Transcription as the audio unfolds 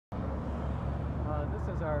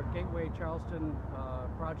This is our Gateway Charleston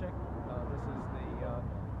project. This is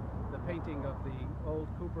the painting of the old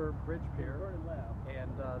Cooper Bridge Pier, and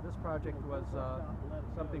this project was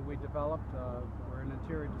something we developed. We're an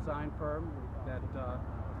interior design firm that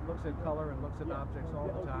looks at color and looks at objects all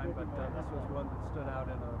the time, but this was one that stood out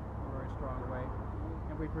in a very strong way.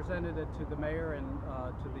 And we presented it to the mayor and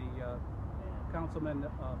to the councilman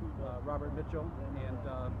Robert Mitchell, and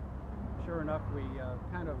sure enough, we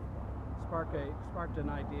kind of sparked an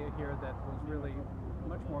idea here that was really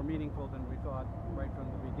much more meaningful than we thought right from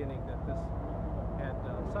the beginning, that this had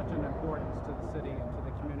such an importance to the city and to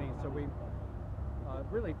the community. So we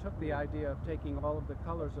really took the idea of taking all of the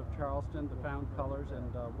colors of Charleston, the found colors,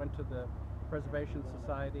 and went to the Preservation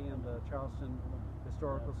Society and the Charleston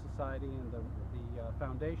Historical Society and the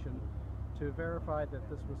foundation to verify that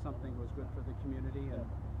this was something that was good for the community. And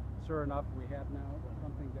sure enough, we have now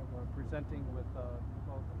something that we're presenting with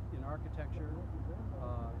both in architecture,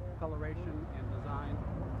 coloration, and design,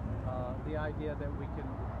 the idea that we can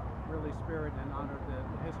really spirit and honor the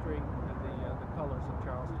history and the colors of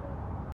Charleston.